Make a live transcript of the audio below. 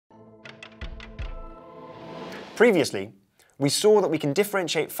Previously, we saw that we can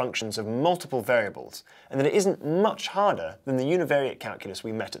differentiate functions of multiple variables, and that it isn't much harder than the univariate calculus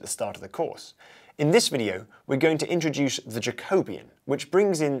we met at the start of the course. In this video, we're going to introduce the Jacobian, which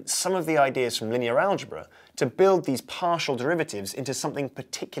brings in some of the ideas from linear algebra to build these partial derivatives into something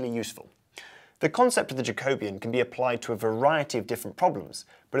particularly useful. The concept of the Jacobian can be applied to a variety of different problems,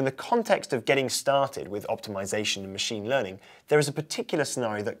 but in the context of getting started with optimization and machine learning, there is a particular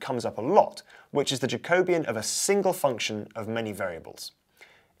scenario that comes up a lot, which is the Jacobian of a single function of many variables.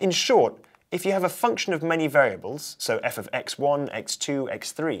 In short, if you have a function of many variables, so f of x1, x2,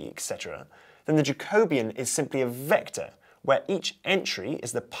 x3, etc., then the Jacobian is simply a vector where each entry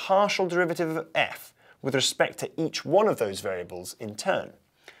is the partial derivative of f with respect to each one of those variables in turn.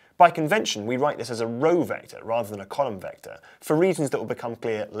 By convention, we write this as a row vector rather than a column vector, for reasons that will become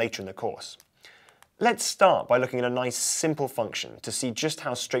clear later in the course. Let's start by looking at a nice simple function to see just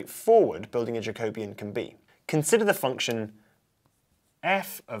how straightforward building a Jacobian can be. Consider the function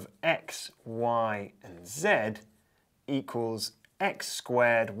f of x, y, and z equals x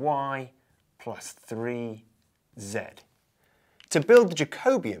squared y plus 3z. To build the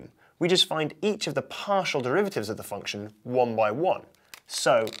Jacobian, we just find each of the partial derivatives of the function one by one.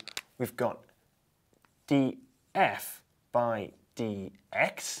 So we've got df by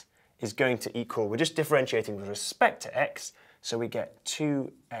dx is going to equal, we're just differentiating with respect to x, so we get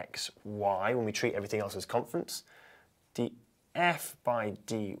 2xy when we treat everything else as constants. df by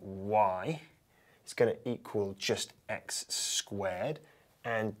dy is going to equal just x squared,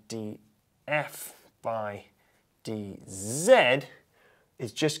 and df by dz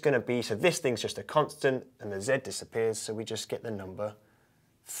is just going to be, so this thing's just a constant and the z disappears, so we just get the number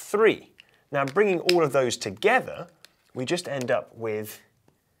 3. Now bringing all of those together, we just end up with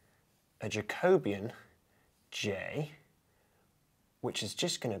a Jacobian j, which is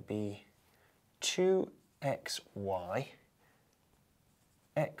just going to be 2xy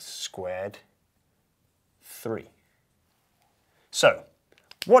x squared 3. So,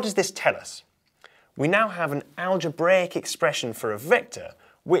 what does this tell us? We now have an algebraic expression for a vector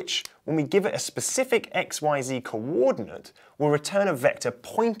which, when we give it a specific xyz coordinate, will return a vector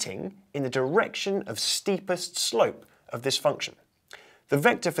pointing in the direction of steepest slope of this function. The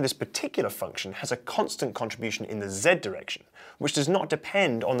vector for this particular function has a constant contribution in the z direction, which does not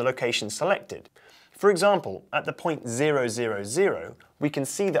depend on the location selected. For example, at the point 0, 0, 0, we can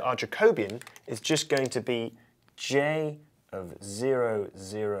see that our Jacobian is just going to be j of 0,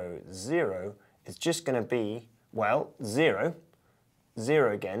 0, 0 is just going to be, well, 0,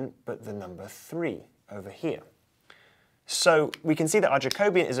 0 again, but the number 3 over here. So we can see that our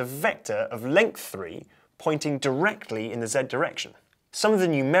Jacobian is a vector of length 3 pointing directly in the z direction. Some of the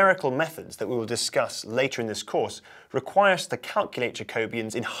numerical methods that we will discuss later in this course require us to calculate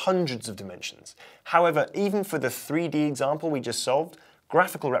Jacobians in hundreds of dimensions. However, even for the 3D example we just solved,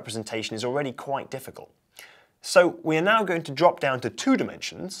 graphical representation is already quite difficult. So we are now going to drop down to 2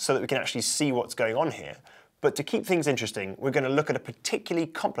 dimensions so that we can actually see what's going on here. But to keep things interesting, we're going to look at a particularly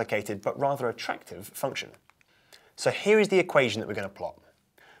complicated but rather attractive function. So here is the equation that we're going to plot.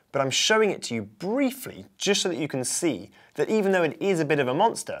 But I'm showing it to you briefly just so that you can see that even though it is a bit of a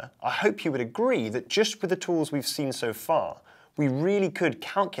monster, I hope you would agree that just with the tools we've seen so far, we really could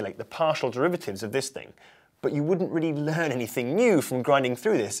calculate the partial derivatives of this thing. But you wouldn't really learn anything new from grinding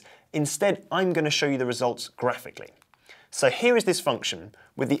through this. Instead, I'm going to show you the results graphically. So here is this function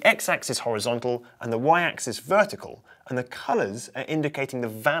with the x-axis horizontal and the y-axis vertical, and the colours are indicating the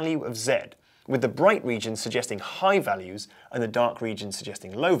value of z, with the bright regions suggesting high values and the dark regions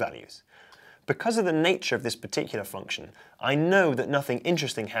suggesting low values. Because of the nature of this particular function, I know that nothing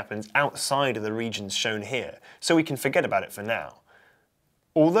interesting happens outside of the regions shown here, so we can forget about it for now.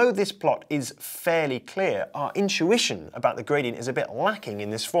 Although this plot is fairly clear, our intuition about the gradient is a bit lacking in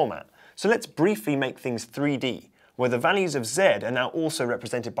this format. So let's briefly make things 3D, where the values of z are now also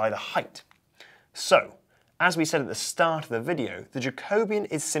represented by the height. So, as we said at the start of the video, the Jacobian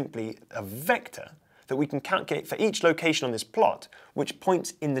is simply a vector that we can calculate for each location on this plot, which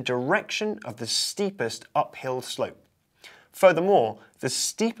points in the direction of the steepest uphill slope. Furthermore, the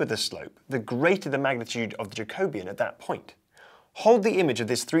steeper the slope, the greater the magnitude of the Jacobian at that point. Hold the image of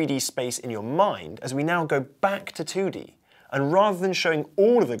this 3D space in your mind as we now go back to 2D. And rather than showing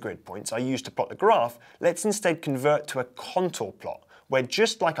all of the grid points I used to plot the graph, let's instead convert to a contour plot, where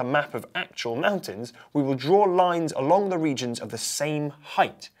just like a map of actual mountains, we will draw lines along the regions of the same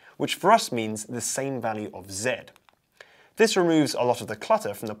height, which for us means the same value of z. This removes a lot of the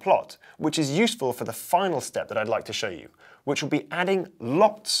clutter from the plot, which is useful for the final step that I'd like to show you, which will be adding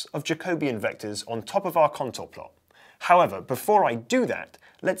lots of Jacobian vectors on top of our contour plot. However, before I do that,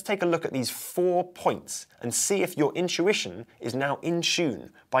 let's take a look at these 4 points and see if your intuition is now in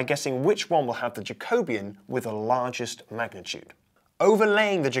tune by guessing which one will have the Jacobian with the largest magnitude.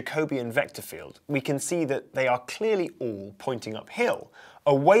 Overlaying the Jacobian vector field, we can see that they are clearly all pointing uphill,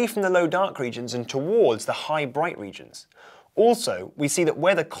 away from the low dark regions and towards the high bright regions. Also, we see that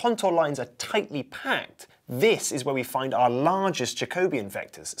where the contour lines are tightly packed, this is where we find our largest Jacobian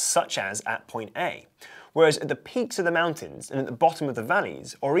vectors, such as at point A. Whereas at the peaks of the mountains and at the bottom of the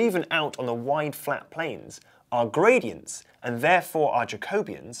valleys, or even out on the wide flat plains, our gradients, and therefore our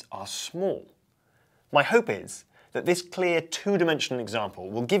Jacobians, are small. My hope is that this clear two-dimensional example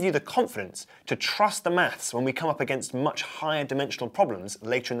will give you the confidence to trust the maths when we come up against much higher dimensional problems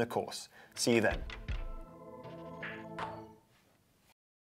later in the course. See you then.